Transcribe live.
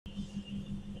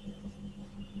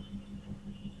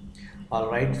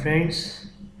Alright friends,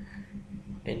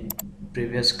 in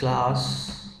previous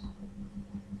class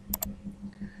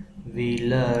we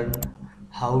learned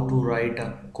how to write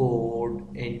a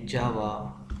code in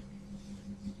Java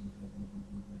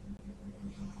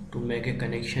to make a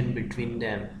connection between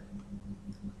them.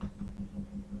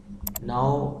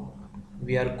 Now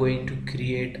we are going to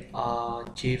create a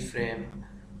JFrame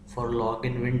for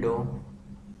login window.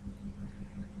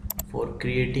 For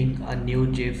creating a new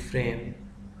JFrame,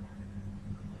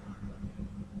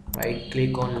 right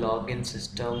click on login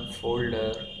system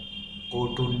folder,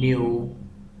 go to new,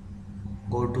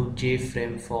 go to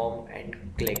JFrame form and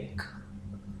click.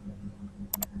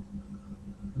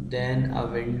 Then a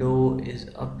window is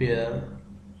appear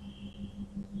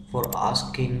for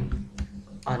asking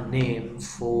a name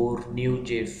for new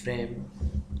JFrame.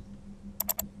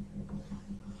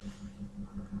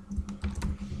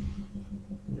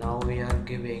 Now we are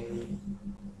giving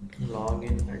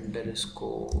login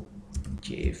underscore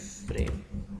JFrame.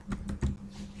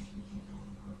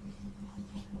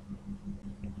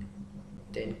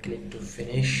 Then click to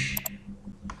finish.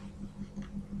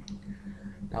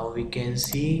 Now we can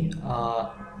see a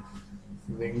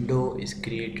window is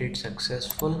created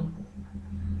successful.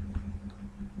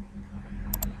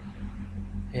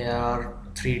 Here are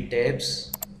three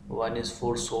tabs. One is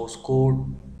for source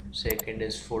code, second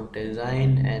is for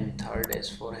design, and third is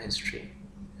for history.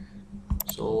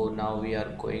 So now we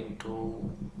are going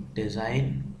to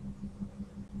design.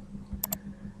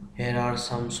 Here are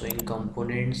some swing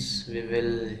components we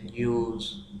will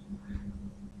use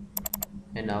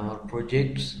in our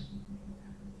projects: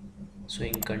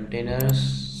 swing containers,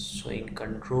 swing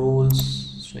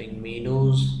controls, swing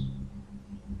menus,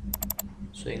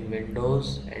 swing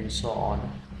windows, and so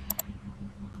on.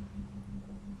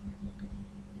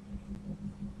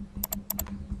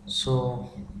 So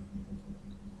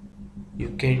you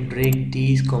can drag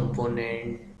these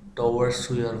components towards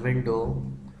to your window.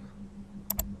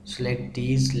 Select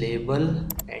these label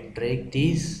and drag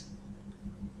these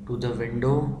to the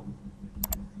window.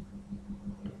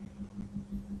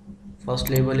 First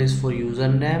label is for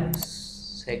username,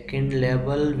 second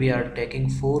label we are taking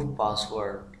for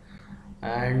password,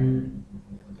 and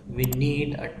we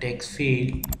need a text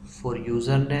field for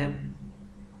username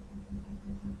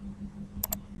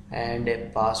and a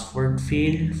password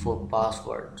field for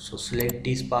password. So select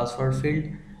this password field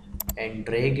and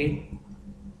drag it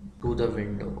to the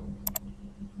window,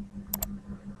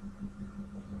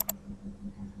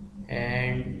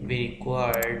 and we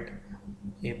required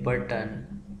a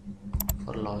button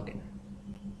for login.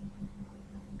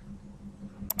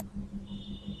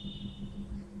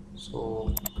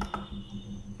 So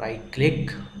right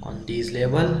click on this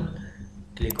label,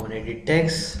 click on edit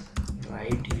text,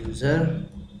 write user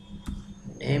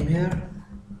name here,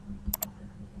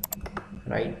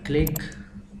 right click,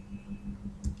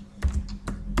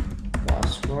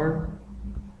 password,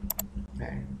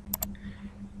 and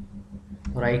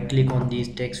right click on this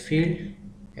text field,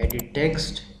 edit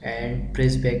text, and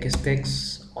press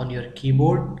backspace on your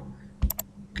keyboard.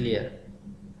 Clear.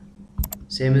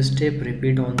 Same step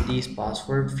repeat on this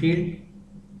password field,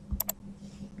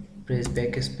 press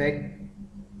backspace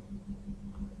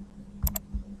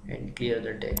and clear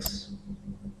the text.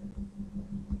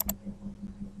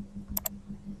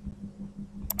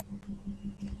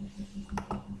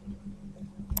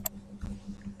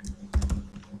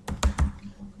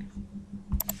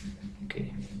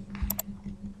 Okay.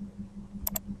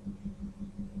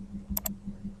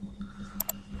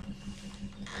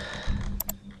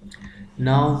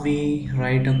 Now we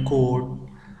write a code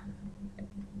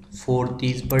for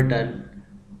this button.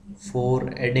 For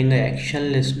adding an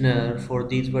action listener for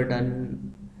this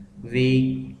button,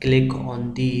 we click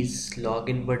on this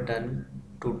login button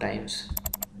 2 times.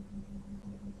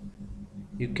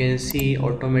 You can see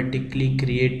automatically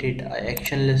created an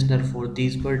action listener for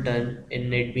this button in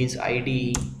NetBeans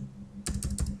IDE.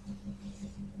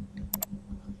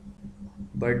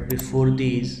 But before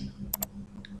this,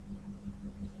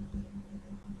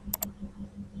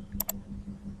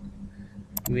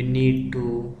 we need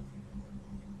to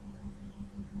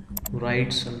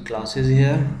write some classes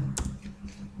here.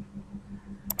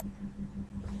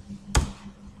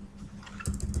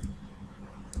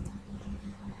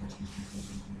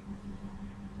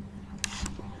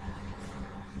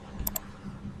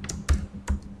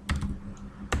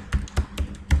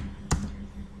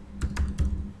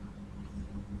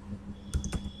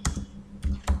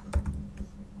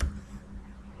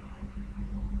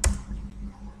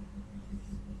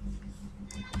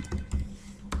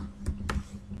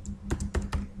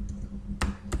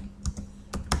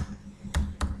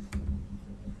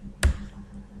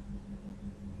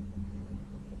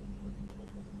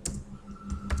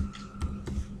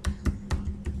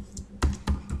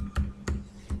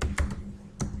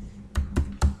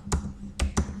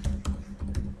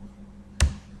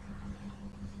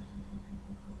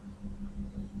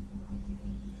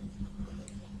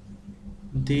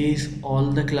 These all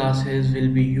the classes will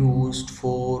be used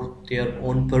for their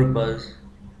own purpose.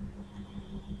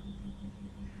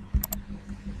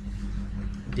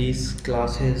 These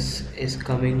classes is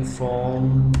coming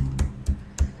from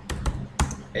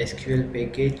SQL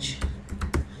package,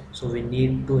 so we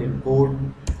need to import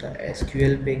the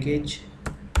SQL package.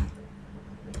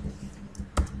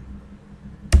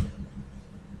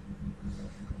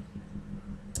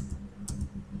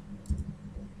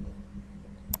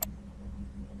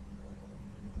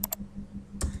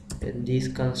 In this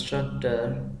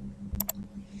constructor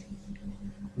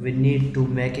we need to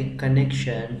make a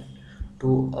connection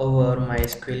to our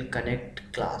MySQL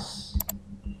connect class.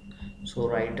 So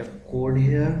write a code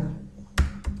here.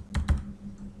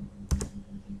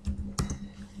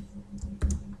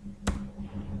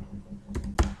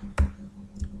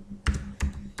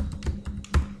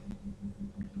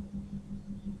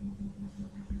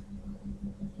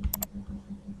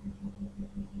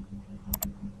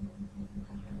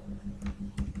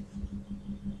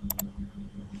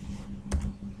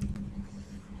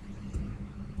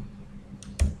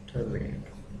 Terminate.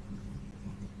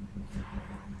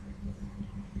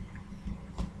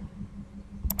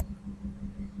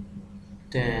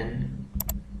 Then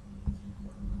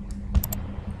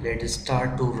let's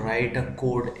start to write a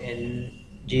code in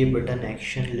JButton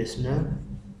action listener.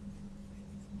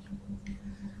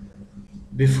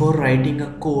 Before writing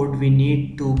a code, we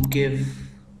need to give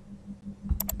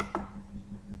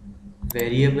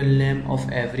variable name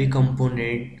of every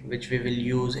component which we will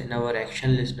use in our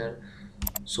action listener.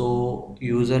 So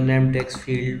username text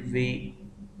field, we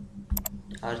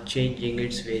are changing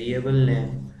its variable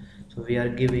name, so we are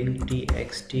giving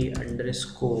txt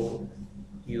underscore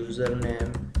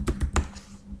username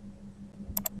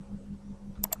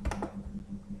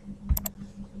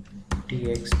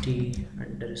txt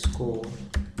underscore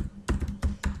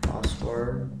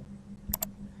password,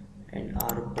 and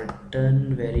our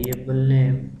button variable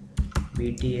name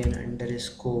btn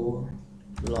underscore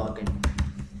login.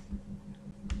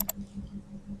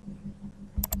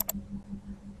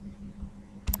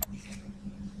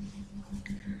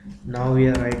 Now we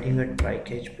are writing a try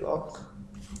catch block.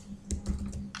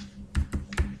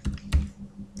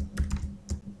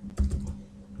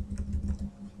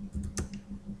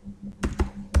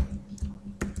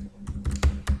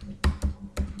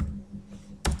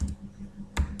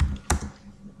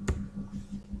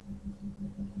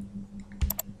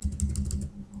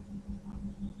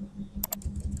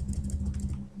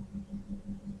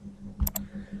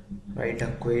 Write a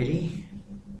query.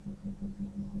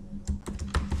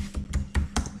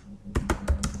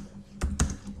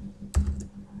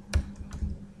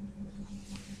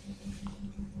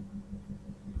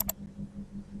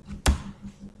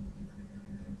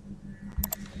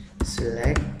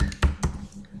 Select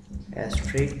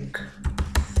asterisk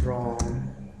from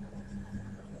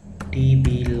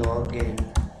DB login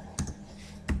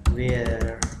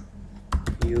where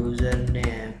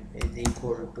username is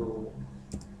equal to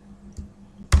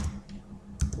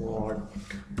what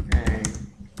and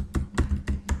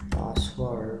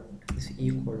password is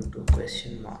equal to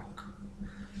question mark.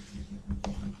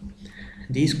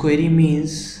 This query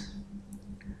means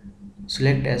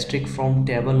select asterisk from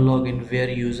table login where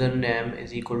username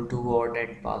is equal to what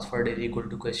and password is equal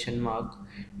to question mark.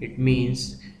 It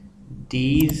means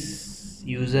these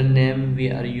username we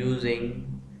are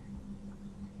using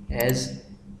as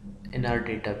in our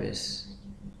database.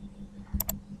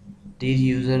 These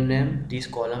username, this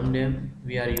column name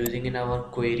we are using in our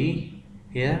query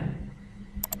here,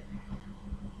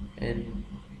 and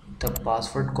the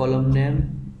password column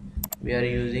name we are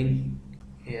using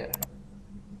here.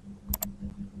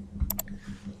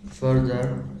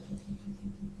 Further,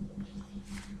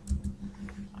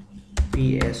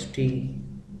 pst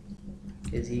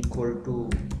is equal to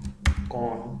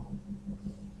con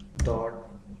dot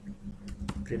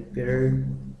prepared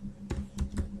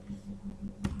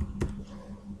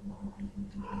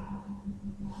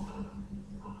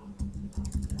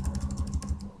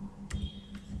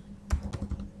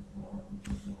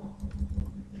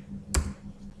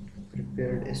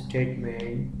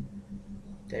statement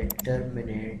that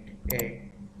terminate it,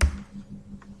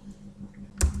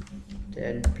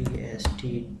 then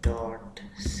pst dot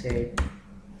set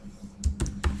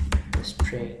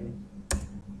string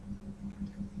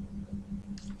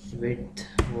with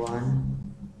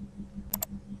 1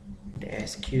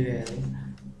 SQL.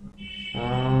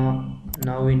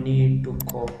 Now we need to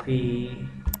copy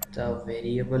the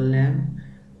variable name.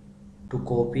 To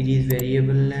copy this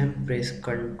variable name, press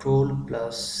Ctrl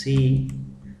plus C,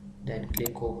 then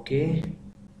click OK,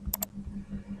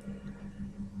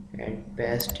 and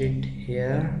paste it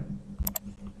here.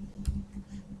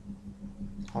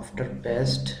 After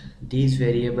paste these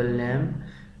variable name,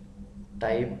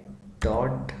 type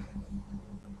dot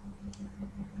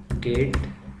get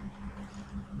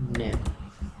name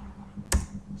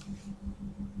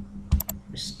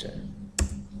Mr.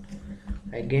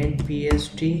 Again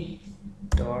pst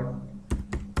dot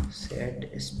set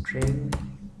string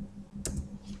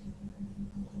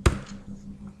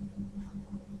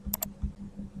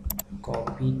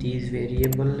copy these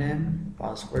variable name,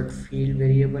 password field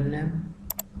variable name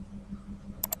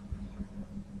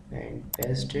and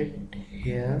paste it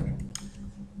here,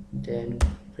 then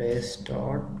press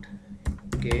dot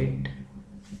get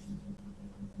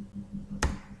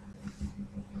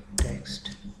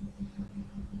text.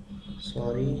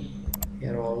 Sorry,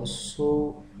 here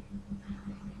also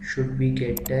should be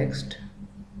get text.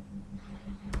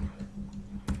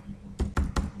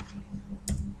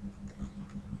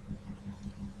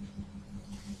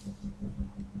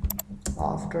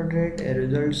 After that a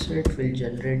result set will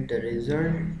generate the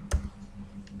result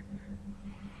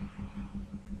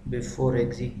before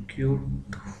execute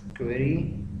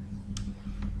query.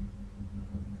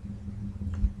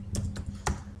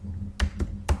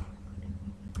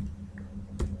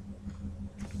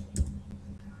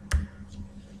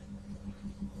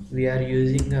 We are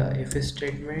using a if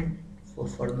statement for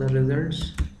further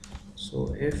results.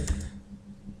 So if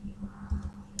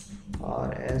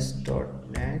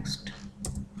rs.next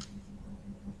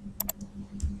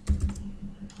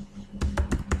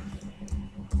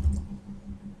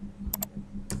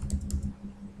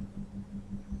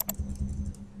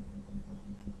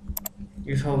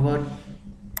if our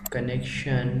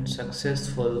connection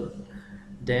successful,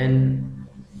 then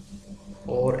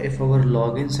or if our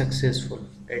login successful,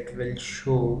 it will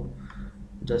show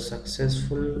the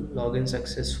successful login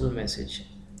successful message.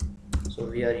 So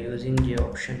we are using the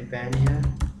option pan here.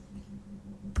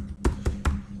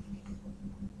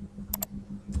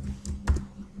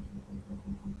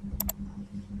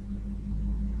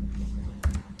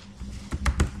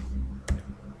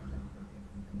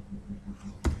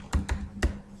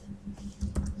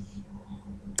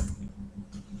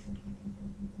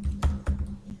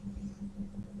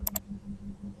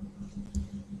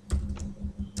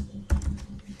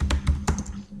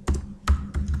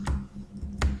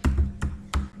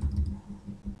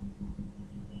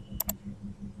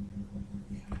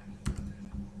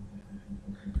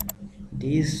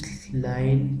 This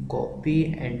line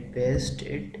copy and paste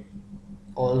it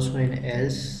also in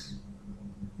else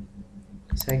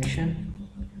section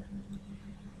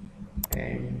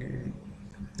and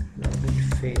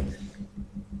login fail.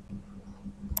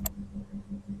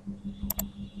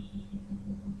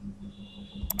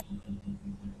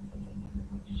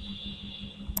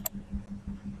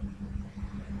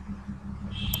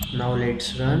 Now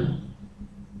let's run.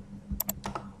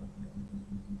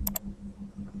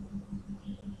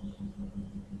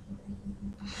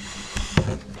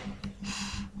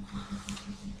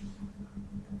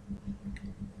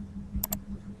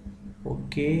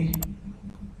 Okay,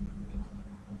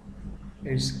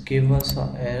 it's give us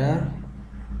an error.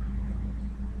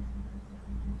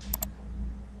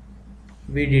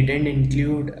 We didn't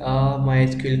include a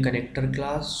MySQL connector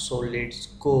class, so let's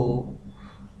go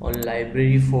on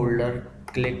library folder,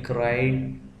 click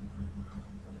right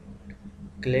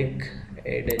click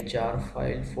add a jar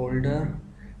file folder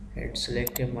and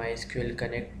select a MySQL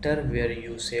connector where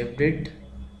you saved it.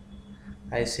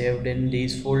 I saved in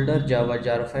this folder Java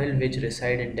jar file which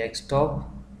reside in desktop.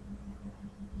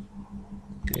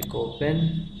 Click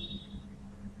open.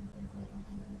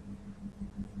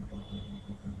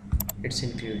 It's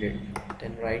included.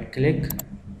 Then right click.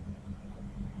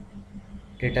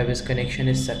 Database connection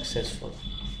is successful.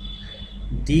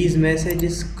 These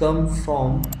messages come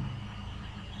from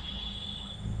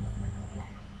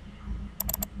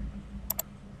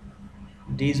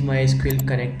this MySQL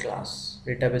connect class.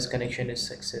 Database connection is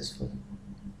successful.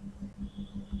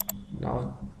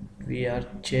 Now we are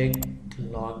checked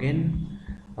login.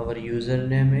 Our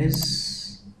username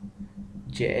is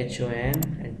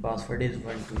JHON and password is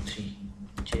 123.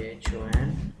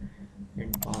 JHON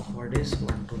and password is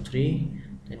 123.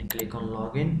 Then click on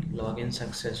login. Login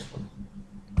successful.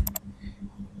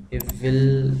 If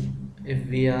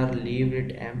we are leave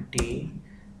it empty,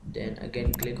 then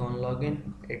again click on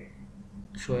login. It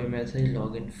show a message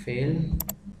login fail.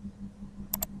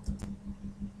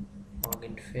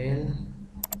 Login fail.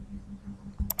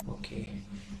 Okay.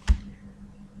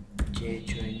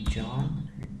 JHON John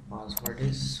and password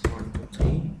is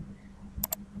 123.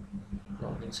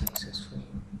 Login successful.